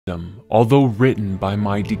although written by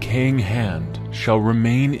my decaying hand, shall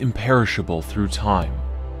remain imperishable through time.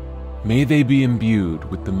 May they be imbued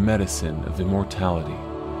with the medicine of immortality.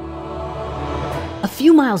 A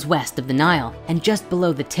few miles west of the Nile and just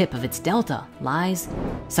below the tip of its delta lies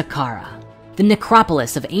Saqqara, the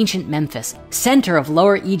necropolis of ancient Memphis, center of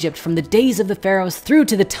Lower Egypt from the days of the pharaohs through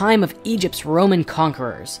to the time of Egypt's Roman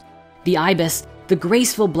conquerors. The ibis, the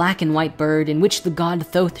graceful black and white bird in which the god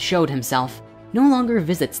Thoth showed himself, no longer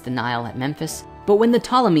visits the Nile at Memphis, but when the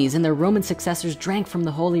Ptolemies and their Roman successors drank from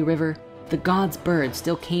the holy river, the god's bird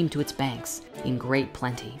still came to its banks in great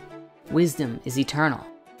plenty. Wisdom is eternal,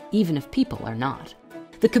 even if people are not.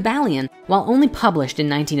 The Kybalion, while only published in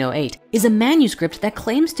 1908, is a manuscript that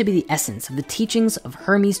claims to be the essence of the teachings of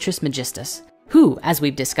Hermes Trismegistus, who, as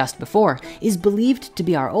we've discussed before, is believed to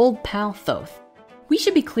be our old pal Thoth. We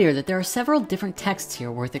should be clear that there are several different texts here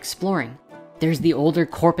worth exploring. There's the older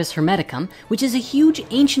Corpus Hermeticum, which is a huge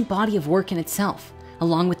ancient body of work in itself,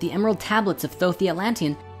 along with the Emerald Tablets of Thoth the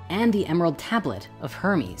Atlantean and the Emerald Tablet of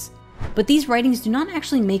Hermes. But these writings do not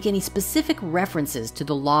actually make any specific references to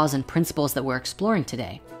the laws and principles that we're exploring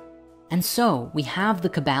today. And so we have the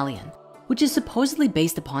Kybalion, which is supposedly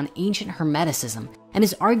based upon ancient Hermeticism and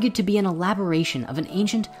is argued to be an elaboration of an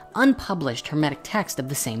ancient, unpublished Hermetic text of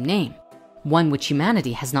the same name, one which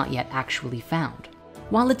humanity has not yet actually found.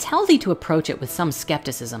 While it's healthy to approach it with some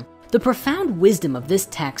skepticism, the profound wisdom of this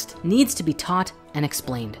text needs to be taught and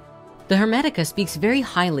explained. The Hermetica speaks very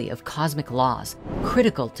highly of cosmic laws,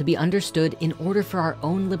 critical to be understood in order for our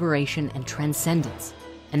own liberation and transcendence.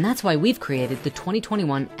 And that's why we've created the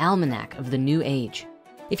 2021 Almanac of the New Age.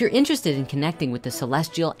 If you're interested in connecting with the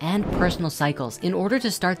celestial and personal cycles in order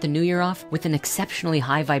to start the new year off with an exceptionally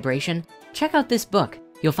high vibration, check out this book.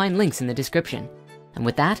 You'll find links in the description. And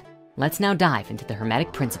with that, let's now dive into the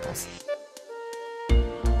Hermetic principles.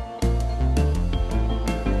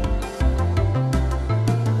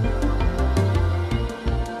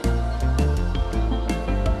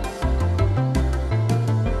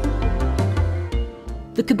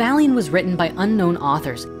 The Kybalion was written by unknown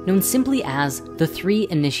authors known simply as the Three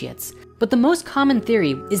Initiates, but the most common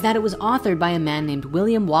theory is that it was authored by a man named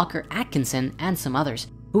William Walker Atkinson and some others,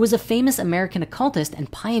 who was a famous American occultist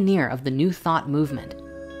and pioneer of the New Thought movement.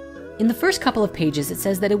 In the first couple of pages, it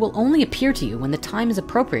says that it will only appear to you when the time is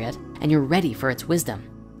appropriate and you're ready for its wisdom.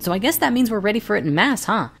 So I guess that means we're ready for it en masse,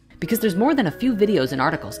 huh? Because there's more than a few videos and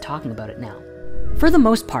articles talking about it now. For the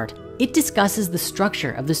most part, it discusses the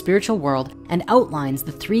structure of the spiritual world and outlines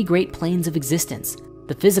the three great planes of existence: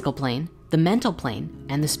 the physical plane, the mental plane,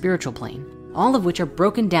 and the spiritual plane, all of which are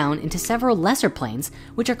broken down into several lesser planes,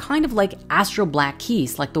 which are kind of like astral black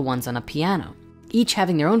keys like the ones on a piano, each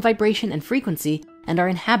having their own vibration and frequency and are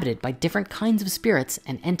inhabited by different kinds of spirits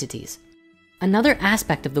and entities. Another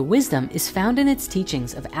aspect of the wisdom is found in its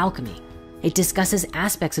teachings of alchemy. It discusses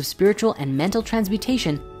aspects of spiritual and mental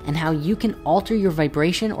transmutation and how you can alter your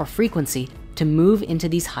vibration or frequency to move into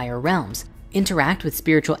these higher realms, interact with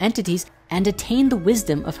spiritual entities, and attain the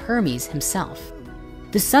wisdom of Hermes himself.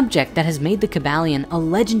 The subject that has made the Kybalion a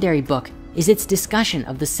legendary book is its discussion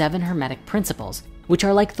of the 7 Hermetic principles, which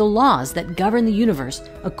are like the laws that govern the universe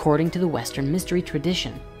according to the Western mystery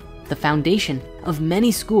tradition, the foundation of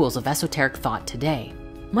many schools of esoteric thought today.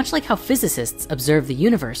 Much like how physicists observe the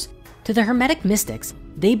universe, to the Hermetic mystics,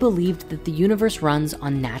 they believed that the universe runs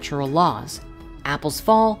on natural laws. Apples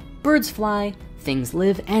fall, birds fly, things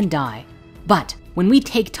live and die. But when we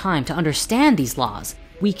take time to understand these laws,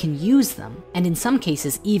 we can use them, and in some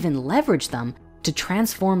cases even leverage them, to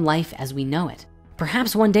transform life as we know it.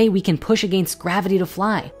 Perhaps one day we can push against gravity to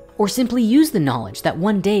fly, or simply use the knowledge that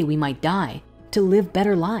one day we might die to live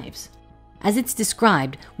better lives. As it's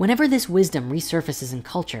described, whenever this wisdom resurfaces in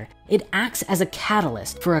culture, it acts as a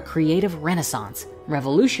catalyst for a creative renaissance,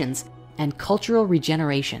 revolutions, and cultural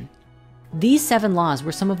regeneration. These 7 laws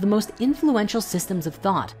were some of the most influential systems of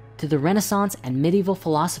thought to the Renaissance and medieval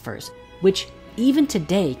philosophers, which even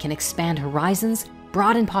today can expand horizons,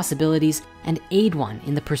 broaden possibilities, and aid one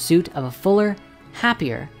in the pursuit of a fuller,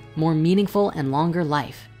 happier, more meaningful, and longer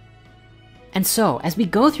life. And so, as we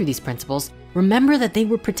go through these principles, remember that they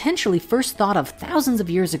were potentially first thought of thousands of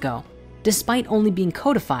years ago, despite only being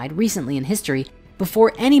codified recently in history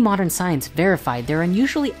before any modern science verified their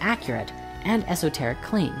unusually accurate and esoteric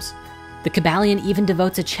claims. The Kybalion even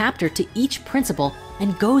devotes a chapter to each principle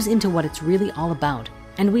and goes into what it's really all about.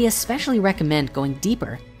 And we especially recommend going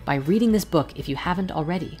deeper by reading this book if you haven't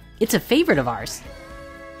already. It's a favorite of ours.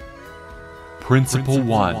 Principle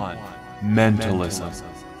 1. Mentalism.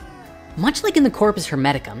 Much like in the Corpus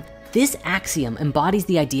Hermeticum, this axiom embodies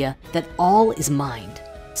the idea that all is mind,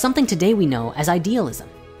 something today we know as idealism.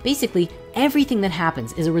 Basically, Everything that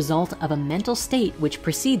happens is a result of a mental state which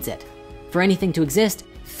precedes it. For anything to exist,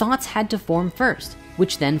 thoughts had to form first,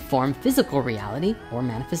 which then form physical reality or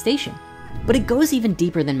manifestation. But it goes even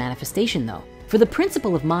deeper than manifestation though, for the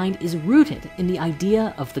principle of mind is rooted in the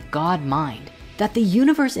idea of the God mind, that the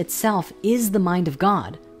universe itself is the mind of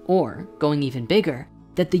God, or going even bigger,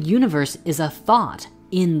 that the universe is a thought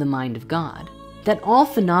in the mind of God, that all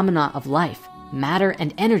phenomena of life, matter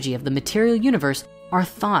and energy of the material universe are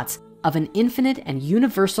thoughts of an infinite and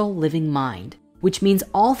universal living mind, which means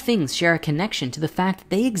all things share a connection to the fact that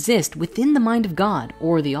they exist within the mind of God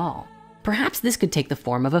or the all. Perhaps this could take the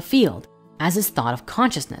form of a field, as is thought of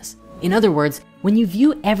consciousness. In other words, when you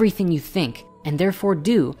view everything you think and therefore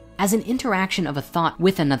do as an interaction of a thought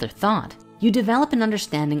with another thought, you develop an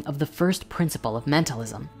understanding of the first principle of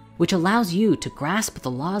mentalism, which allows you to grasp the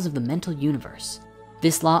laws of the mental universe.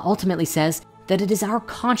 This law ultimately says that it is our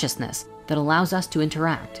consciousness that allows us to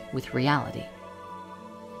interact with reality.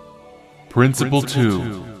 Principle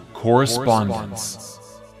 2, correspondence.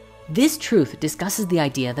 This truth discusses the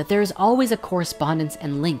idea that there is always a correspondence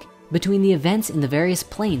and link between the events in the various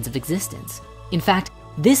planes of existence. In fact,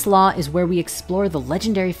 this law is where we explore the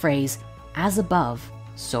legendary phrase, as above,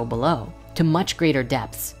 so below, to much greater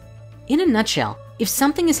depths. In a nutshell, if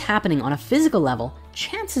something is happening on a physical level,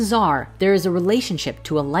 chances are there is a relationship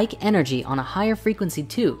to a like energy on a higher frequency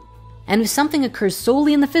too. And if something occurs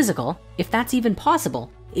solely in the physical, if that's even possible,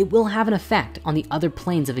 it will have an effect on the other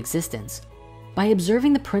planes of existence. By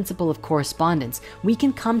observing the principle of correspondence, we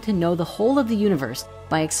can come to know the whole of the universe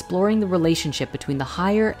by exploring the relationship between the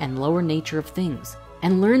higher and lower nature of things,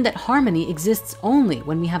 and learn that harmony exists only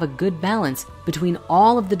when we have a good balance between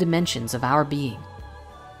all of the dimensions of our being.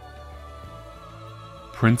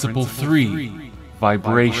 Principle 3,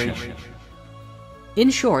 vibration. In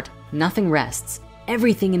short, nothing rests.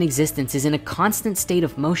 Everything in existence is in a constant state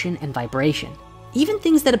of motion and vibration. Even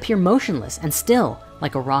things that appear motionless and still,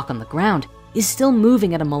 like a rock on the ground, is still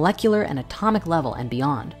moving at a molecular and atomic level and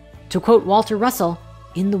beyond. To quote Walter Russell,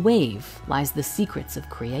 "In the wave lies the secrets of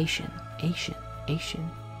creation."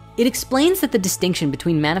 It explains that the distinction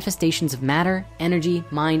between manifestations of matter, energy,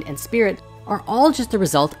 mind, and spirit are all just the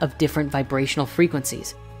result of different vibrational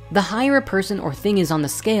frequencies. The higher a person or thing is on the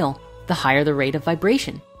scale, the higher the rate of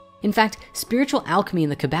vibration. In fact, spiritual alchemy in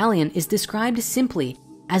the Kybalion is described simply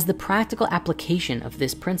as the practical application of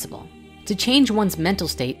this principle. To change one's mental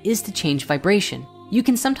state is to change vibration. You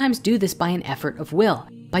can sometimes do this by an effort of will,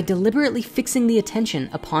 by deliberately fixing the attention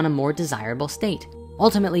upon a more desirable state.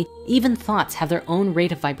 Ultimately, even thoughts have their own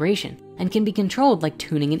rate of vibration and can be controlled like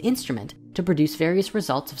tuning an instrument to produce various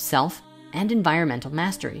results of self and environmental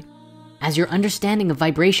mastery. As your understanding of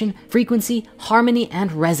vibration, frequency, harmony,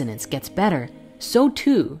 and resonance gets better, so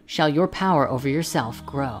too shall your power over yourself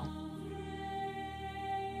grow.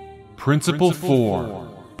 Principle 4,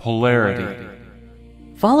 polarity.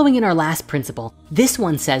 Following in our last principle, this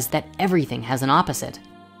one says that everything has an opposite.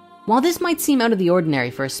 While this might seem out of the ordinary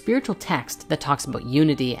for a spiritual text that talks about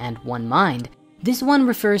unity and one mind, this one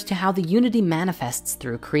refers to how the unity manifests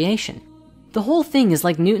through creation. The whole thing is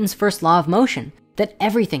like Newton's first law of motion, that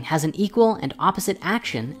everything has an equal and opposite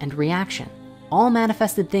action and reaction. All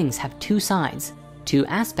manifested things have two sides, two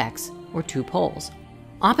aspects, or two poles.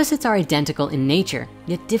 Opposites are identical in nature,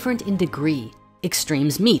 yet different in degree.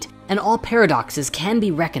 Extremes meet, and all paradoxes can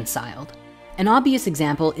be reconciled. An obvious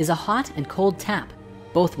example is a hot and cold tap,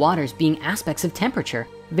 both waters being aspects of temperature,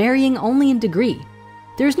 varying only in degree.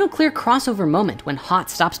 There is no clear crossover moment when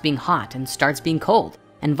hot stops being hot and starts being cold,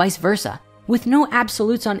 and vice versa, with no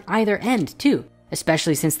absolutes on either end too,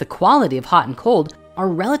 especially since the quality of hot and cold are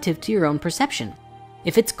relative to your own perception.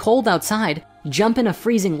 If it's cold outside, jump in a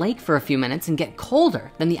freezing lake for a few minutes and get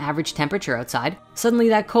colder than the average temperature outside. Suddenly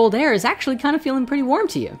that cold air is actually kind of feeling pretty warm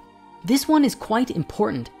to you. This one is quite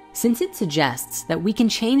important since it suggests that we can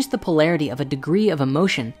change the polarity of a degree of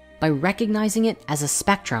emotion by recognizing it as a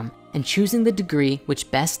spectrum and choosing the degree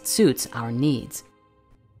which best suits our needs.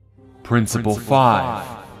 Principle 5,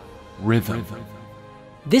 rhythm.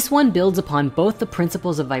 This one builds upon both the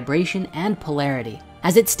principles of vibration and polarity,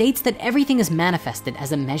 as it states that everything is manifested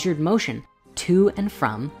as a measured motion, to and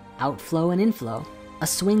from, outflow and inflow, a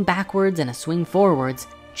swing backwards and a swing forwards,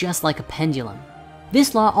 just like a pendulum.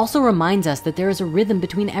 This law also reminds us that there is a rhythm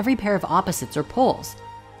between every pair of opposites or poles.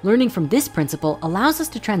 Learning from this principle allows us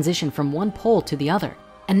to transition from one pole to the other,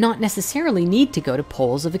 and not necessarily need to go to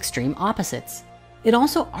poles of extreme opposites. It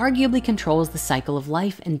also arguably controls the cycle of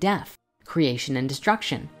life and death, creation and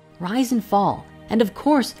destruction, rise and fall, and of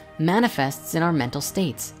course, manifests in our mental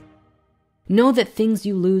states. Know that things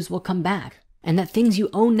you lose will come back, and that things you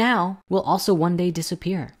own now will also one day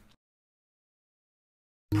disappear.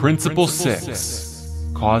 Principle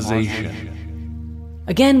 6. Causation.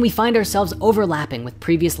 Again, we find ourselves overlapping with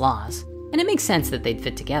previous laws, and it makes sense that they'd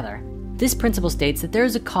fit together. This principle states that there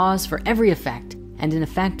is a cause for every effect, and an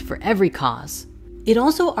effect for every cause. It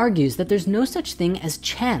also argues that there's no such thing as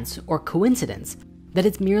chance or coincidence, that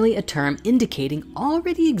it's merely a term indicating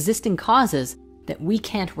already existing causes that we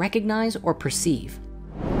can't recognize or perceive.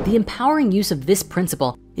 The empowering use of this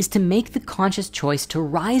principle is to make the conscious choice to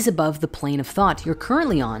rise above the plane of thought you're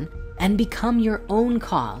currently on and become your own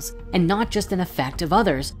cause, and not just an effect of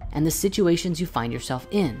others and the situations you find yourself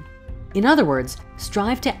in. In other words,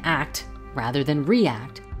 strive to act rather than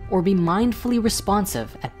react, or be mindfully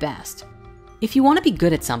responsive at best. If you want to be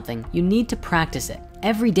good at something, you need to practice it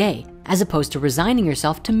every day, as opposed to resigning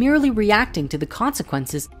yourself to merely reacting to the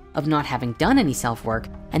consequences of not having done any self-work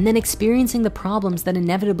and then experiencing the problems that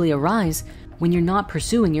inevitably arise when you're not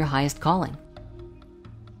pursuing your highest calling.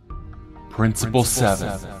 Principle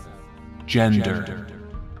 7. Gender.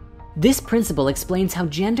 This principle explains how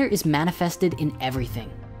gender is manifested in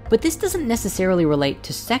everything. But this doesn't necessarily relate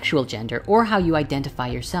to sexual gender or how you identify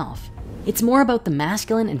yourself. It's more about the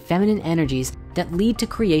masculine and feminine energies that lead to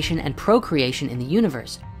creation and procreation in the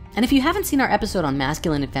universe. And if you haven't seen our episode on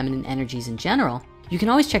masculine and feminine energies in general, you can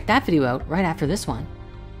always check that video out right after this one.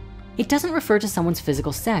 It doesn't refer to someone's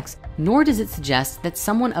physical sex, nor does it suggest that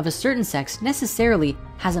someone of a certain sex necessarily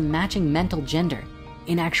has a matching mental gender.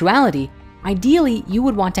 In actuality, ideally, you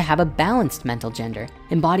would want to have a balanced mental gender,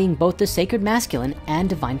 embodying both the sacred masculine and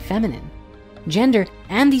divine feminine. Gender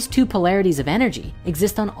and these two polarities of energy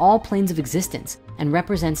exist on all planes of existence and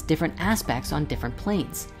represents different aspects on different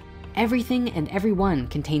planes. Everything and everyone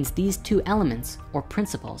contains these two elements or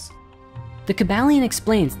principles. The Kybalion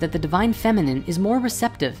explains that the divine feminine is more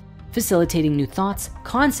receptive, facilitating new thoughts,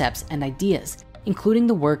 concepts, and ideas, including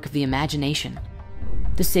the work of the imagination.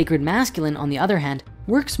 The sacred masculine, on the other hand,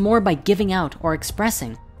 works more by giving out or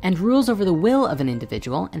expressing and rules over the will of an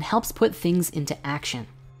individual and helps put things into action.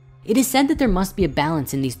 It is said that there must be a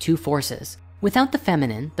balance in these two forces. Without the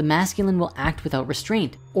feminine, the masculine will act without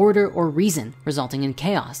restraint, order, or reason, resulting in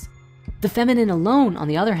chaos. The feminine alone, on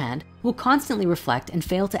the other hand, will constantly reflect and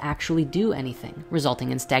fail to actually do anything,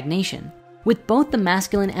 resulting in stagnation. With both the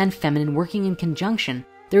masculine and feminine working in conjunction,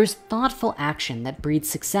 there is thoughtful action that breeds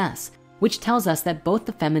success, which tells us that both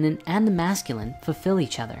the feminine and the masculine fulfill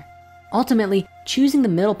each other. Ultimately, choosing the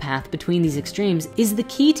middle path between these extremes is the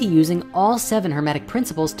key to using all 7 Hermetic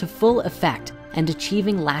principles to full effect and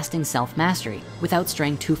achieving lasting self-mastery without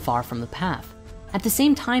straying too far from the path. At the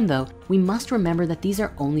same time though, we must remember that these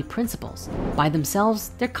are only principles. By themselves,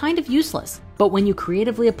 they're kind of useless, but when you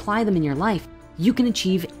creatively apply them in your life, you can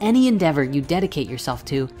achieve any endeavor you dedicate yourself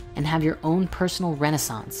to and have your own personal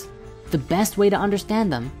renaissance. The best way to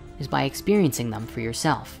understand them is by experiencing them for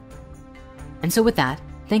yourself. And so with that,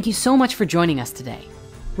 thank you so much for joining us today.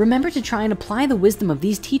 Remember to try and apply the wisdom of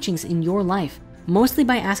these teachings in your life, mostly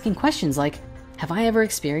by asking questions like, have I ever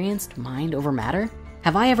experienced mind over matter?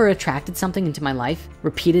 Have I ever attracted something into my life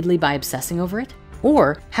repeatedly by obsessing over it?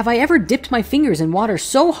 Or have I ever dipped my fingers in water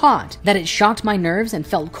so hot that it shocked my nerves and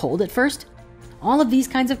felt cold at first? All of these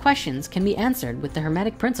kinds of questions can be answered with the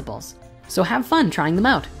Hermetic principles. So have fun trying them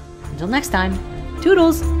out. Until next time,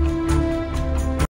 toodles!